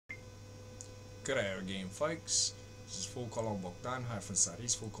G'day again, folks. This is full colon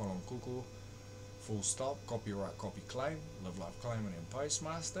Bogdan-Saris, full colon Cucu, full stop, copyright, copy claim, live life claimant and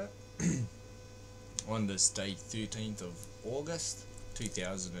postmaster. On this day, 13th of August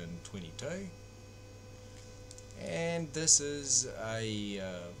 2022, and this is a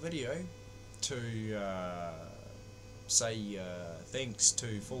video to say thanks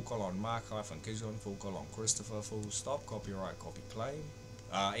to full colon Mark-kishon, full colon Christopher, full stop, copyright, copy claim.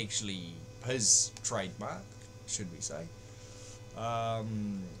 Actually, his trademark, should we say,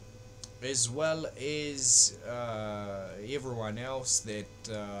 as well as everyone else that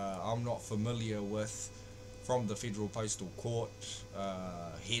I'm not familiar with from the Federal Postal Court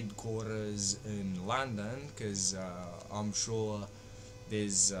headquarters in London, because I'm sure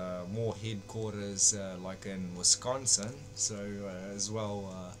there's more headquarters like in Wisconsin. So as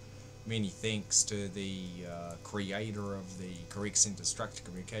well, many thanks to the creator of the correct sentence structure,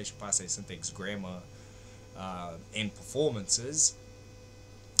 communication, passe, syntax, grammar, and performances.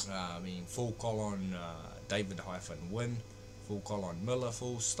 I mean, full colon David-Wynn, full colon Miller,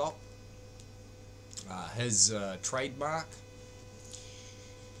 full stop. His trademark.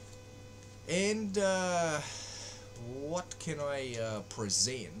 And what can I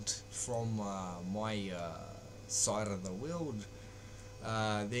present from my side of the world?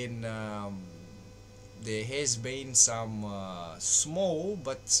 Then there has been some small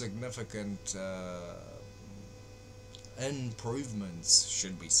but significant improvements,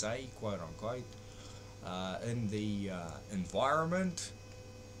 should we say, quote unquote, in the environment.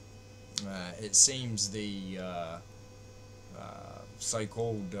 It seems the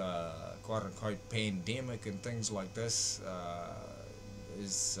so-called quote unquote pandemic and things like this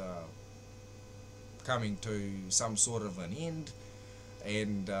is coming to some sort of an end,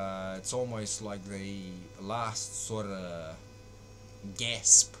 and it's almost like the last sort of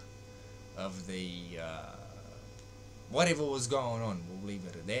gasp of the whatever was going on. We'll leave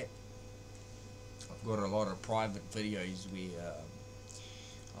it at that. I've got a lot of private videos where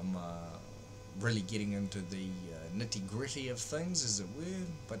I'm really getting into the nitty-gritty of things, as it were,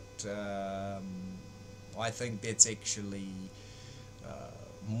 but I think that's actually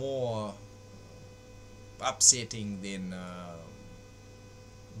more upsetting than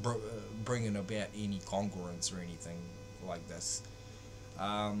bringing about any congruence or anything like this.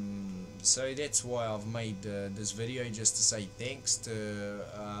 So that's why I've made this video, just to say thanks, to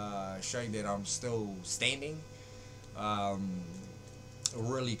show that I'm still standing,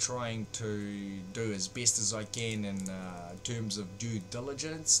 really trying to do as best as I can in terms of due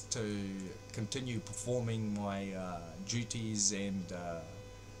diligence to continue performing my duties and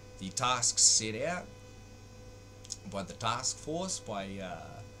the tasks set out by the task force, by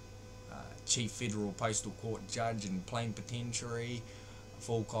Chief Federal Postal Court Judge and Plenipotentiary,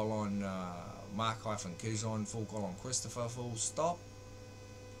 full colon Mark-kishon, full colon Christopher, full stop.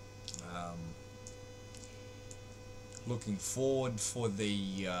 Looking forward for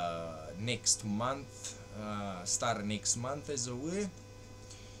the next month, start of next month, as it were.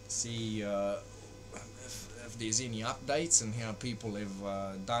 See if there's any updates and how people have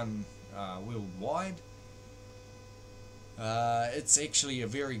done worldwide. It's actually a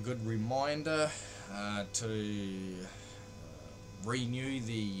very good reminder to renew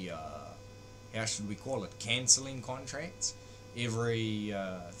the, how should we call it, cancelling contracts every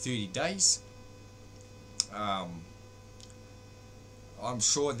 30 days. I'm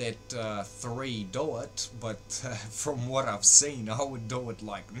sure that 3 do it, but from what I've seen, I would do it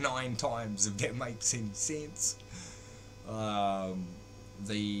like 9 times, if that makes any sense.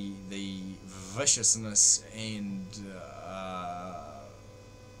 The viciousness and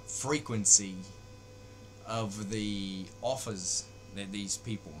frequency of the offers that these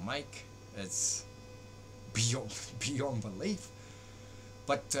people make, it's beyond belief.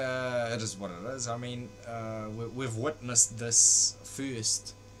 But it is what it is. I mean, we've witnessed this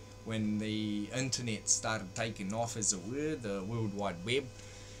first when the internet started taking off, as it were, the World Wide Web,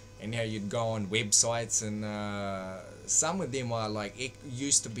 and how you'd go on websites, and some of them are like, it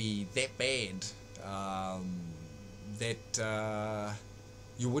used to be that bad that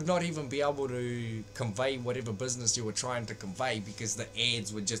you would not even be able to convey whatever business you were trying to convey, because the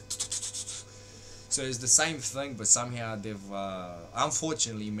ads would just... So it's the same thing, but somehow they've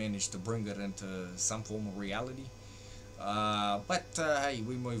unfortunately managed to bring it into some form of reality. But hey,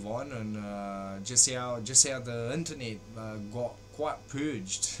 we move on, and just how the internet got quite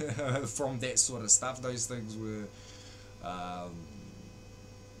purged from that sort of stuff. Those things were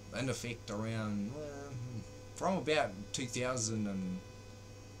in effect around from about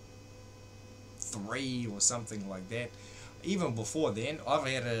 2003 or something like that. even before then,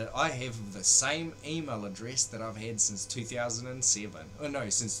 I have the same email address that I've had since 2007. Oh no,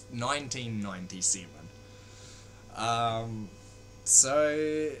 since 1997.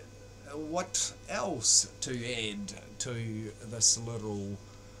 So what else to add to this little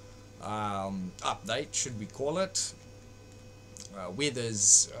update, should we call it?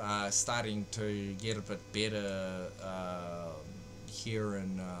 Weather's starting to get a bit better here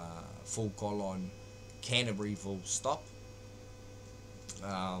in full colon Canterbury full stop.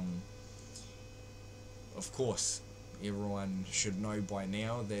 Of course, everyone should know by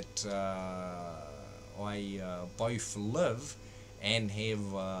now that I both live and have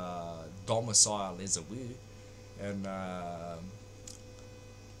domicile, as it were, in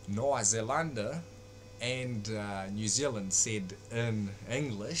New Zealand and New Zealand, said in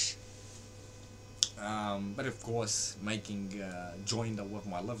English. But of course, making joinder with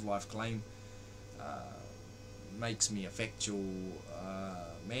my live life claim makes me a factual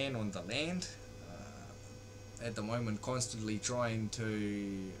man on the land. At the moment, constantly trying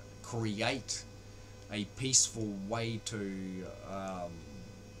to create a peaceful way to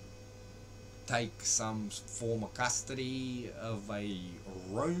take some form of custody of a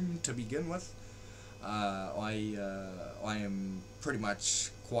room to begin with. I am pretty much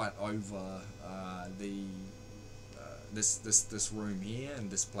quite over this room here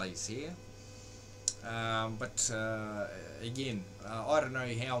and this place here. But again, I don't know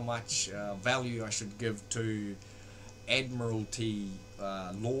how much value I should give to Admiralty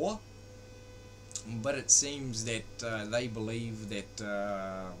law, but it seems that they believe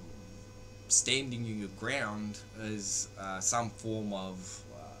that standing your ground is some form of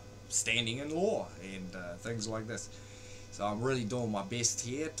standing in law and things like this. So I'm really doing my best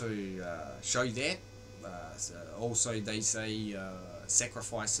here to show that. So also, they say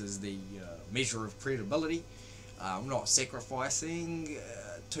sacrifice is the measure of credibility. I'm not sacrificing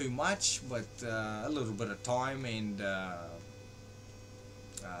too much, but a little bit of time and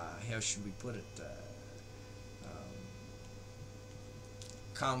how should we put it?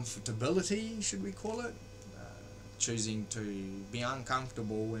 Comfortability, should we call it? Choosing to be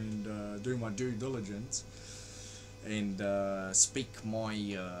uncomfortable and do my due diligence and speak my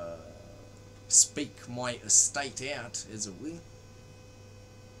estate out, as it were,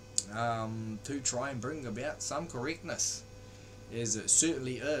 to try and bring about some correctness, as it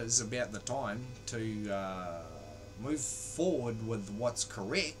certainly is about the time to move forward with what's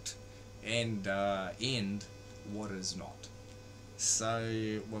correct and end what is not. So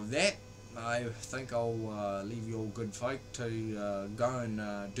with that, I think I'll leave you all good folk to go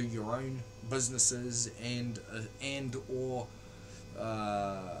and do your own businesses and or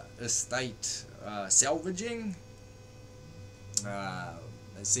estate salvaging.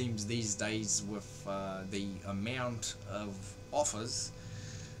 It seems these days with the amount of offers,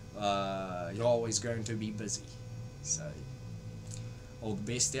 you're always going to be busy. So all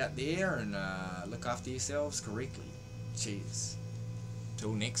the best out there, and look after yourselves correctly. Cheers.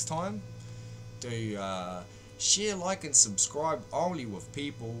 Till next time, do share, like and subscribe only with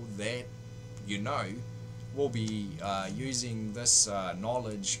people that you know will be using this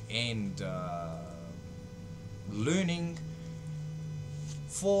knowledge and learning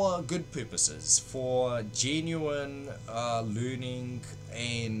for good purposes, for genuine learning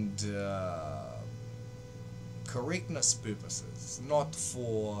and correctness purposes, not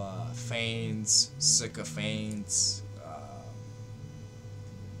for fans, sycophants,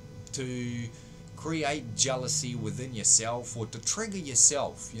 to create jealousy within yourself or to trigger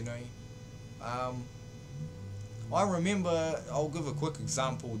yourself, you know. I remember, I'll give a quick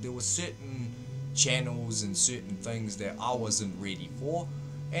example, there were certain channels and certain things that I wasn't ready for,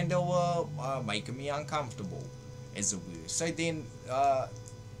 and they were making me uncomfortable, as it were. So then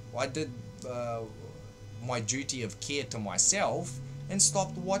I did my duty of care to myself and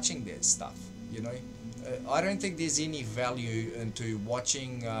stopped watching that stuff, you know. I don't think there's any value into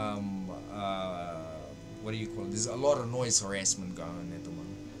watching, what do you call it, there's a lot of noise harassment going on at the moment.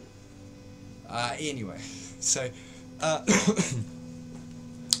 Anyway, so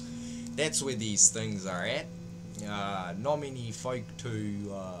that's where these things are at. Not many folk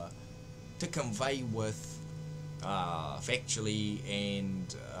to convey with factually,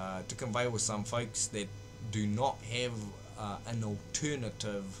 and to convey with some folks that do not have an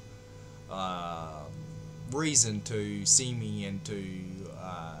alternative reason to see me and to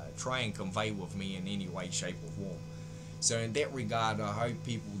try and convey with me in any way, shape or form. So in that regard, I hope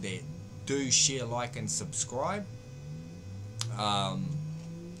people that do share, like and subscribe are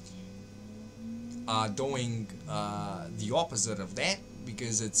doing the opposite of that,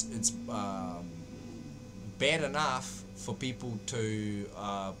 because it's bad enough for people to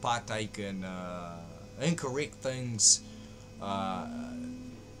partake in incorrect things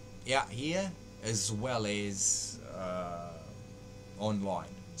out here as well as online.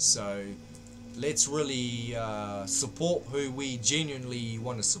 So let's really support who we genuinely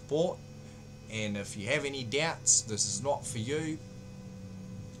want to support, and if you have any doubts, this is not for you.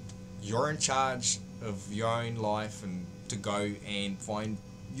 You're in charge of your own life, and to go and find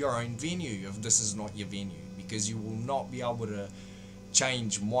your own venue if this is not your venue, because you will not be able to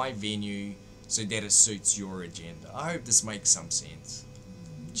change my venue so that it suits your agenda. I hope this makes some sense.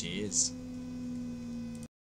 Cheers.